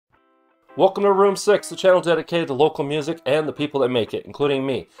Welcome to Room 6, the channel dedicated to local music and the people that make it, including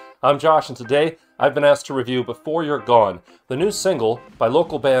me. I'm Josh, and today I've been asked to review Before You're Gone, the new single by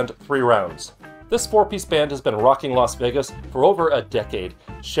local band 3 Rounds. This four-piece band has been rocking Las Vegas for over a decade,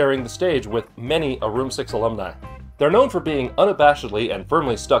 sharing the stage with many a Room 6 alumni. They're known for being unabashedly and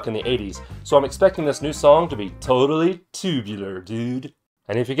firmly stuck in the 80s, so I'm expecting this new song to be totally tubular, dude.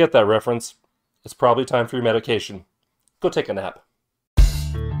 And if you get that reference, it's probably time for your medication. Go take a nap.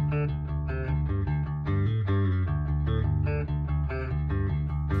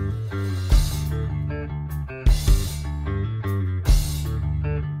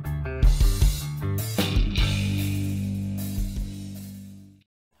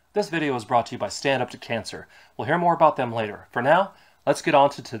 This video is brought to you by Stand Up to Cancer. We'll hear more about them later. For now, let's get on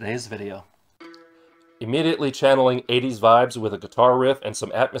to today's video. Immediately channeling 80s vibes with a guitar riff and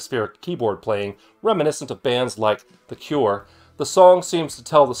some atmospheric keyboard playing reminiscent of bands like The Cure, the song seems to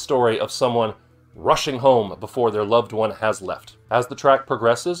tell the story of someone rushing home before their loved one has left. As the track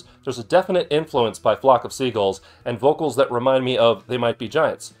progresses, there's a definite influence by Flock of Seagulls and vocals that remind me of They Might Be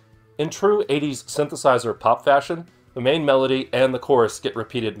Giants. In true 80s synthesizer pop fashion, the main melody and the chorus get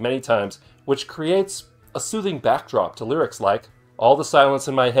repeated many times, which creates a soothing backdrop to lyrics like, "All the silence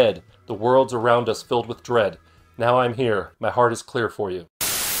in my head, the world's around us filled with dread. Now I'm here, my heart is clear for you."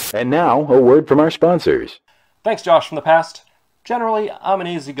 And now, a word from our sponsors. Thanks, Josh from the past. Generally, I'm an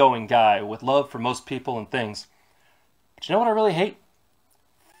easygoing guy with love for most people and things. But you know what I really hate?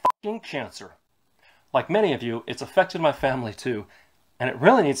 Fucking cancer. Like many of you, it's affected my family too, and it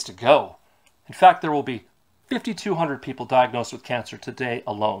really needs to go. In fact, there will be 5,200 people diagnosed with cancer today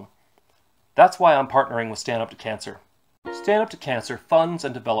alone. That's why I'm partnering with Stand Up to Cancer. Stand Up to Cancer funds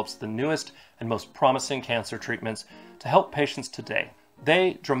and develops the newest and most promising cancer treatments to help patients today.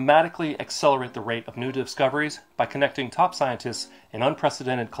 They dramatically accelerate the rate of new discoveries by connecting top scientists in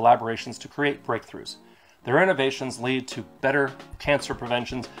unprecedented collaborations to create breakthroughs. Their innovations lead to better cancer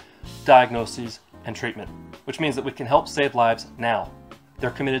preventions, diagnoses, and treatment, which means that we can help save lives now. They're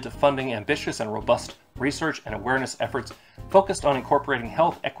committed to funding ambitious and robust research and awareness efforts focused on incorporating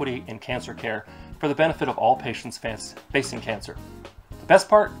health equity in cancer care for the benefit of all patients facing cancer. The best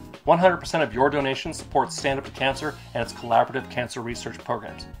part? 100% of your donations support Stand Up to Cancer and its collaborative cancer research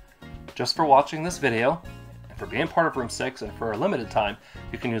programs. Just for watching this video, and for being part of Room 6, and for a limited time,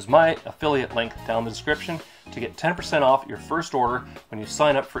 you can use my affiliate link down in the description to get 10% off your first order when you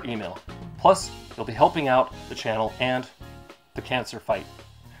sign up for email. Plus, you'll be helping out the channel and the cancer fight.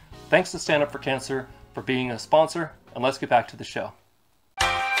 Thanks to Stand Up for Cancer for being a sponsor, and let's get back to the show.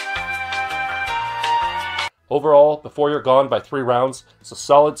 Overall, Before You're Gone by 3 Rounds is a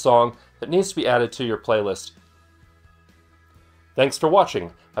solid song that needs to be added to your playlist. Thanks for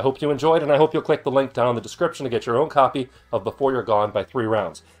watching. I hope you enjoyed, and I hope you'll click the link down in the description to get your own copy of Before You're Gone by 3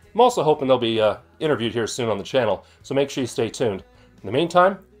 Rounds. I'm also hoping they'll be interviewed here soon on the channel, so make sure you stay tuned. In the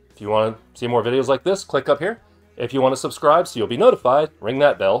meantime, if you want to see more videos like this, click up here. If you want to subscribe so you'll be notified, ring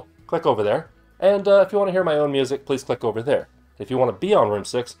that bell, click over there. And if you want to hear my own music, please click over there. If you want to be on Room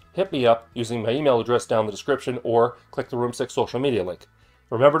 6, hit me up using my email address down in the description or click the Room 6 social media link.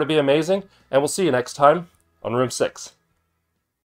 Remember to be amazing, and we'll see you next time on Room 6.